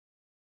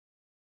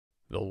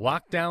The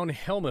lockdown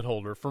helmet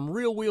holder from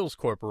RealWheels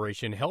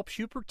Corporation helps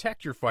you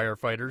protect your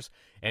firefighters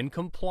and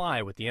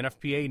comply with the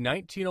NFPA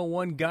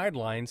 1901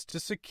 guidelines to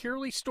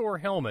securely store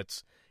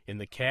helmets in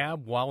the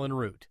cab while en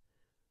route.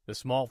 The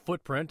small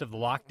footprint of the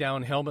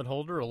lockdown helmet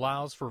holder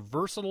allows for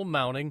versatile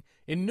mounting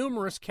in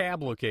numerous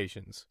cab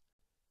locations.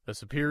 The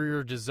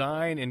superior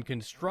design and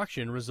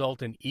construction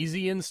result in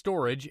easy-in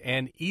storage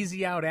and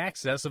easy-out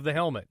access of the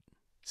helmet.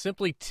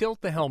 Simply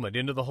tilt the helmet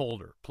into the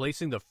holder,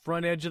 placing the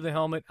front edge of the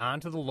helmet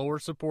onto the lower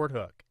support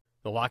hook.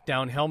 The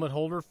lockdown helmet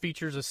holder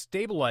features a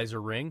stabilizer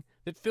ring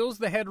that fills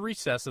the head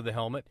recess of the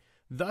helmet,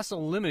 thus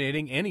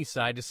eliminating any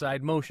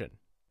side-to-side motion.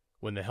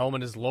 When the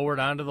helmet is lowered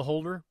onto the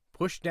holder,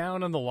 push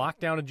down on the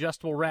lockdown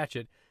adjustable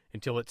ratchet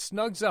until it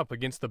snugs up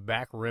against the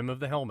back rim of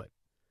the helmet.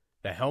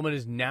 The helmet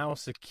is now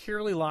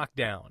securely locked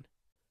down.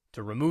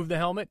 To remove the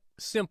helmet,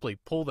 simply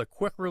pull the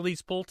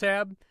quick-release pull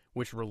tab,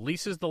 which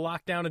releases the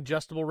lockdown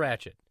adjustable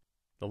ratchet.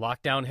 The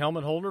lockdown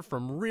helmet holder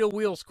from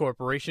RealWheels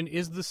Corporation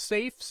is the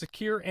safe,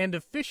 secure, and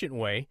efficient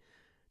way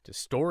to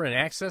store and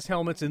access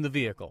helmets in the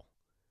vehicle.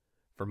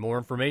 For more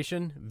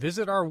information,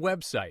 visit our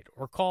website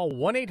or call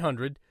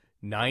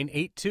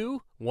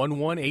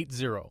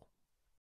 1-800-982-1180.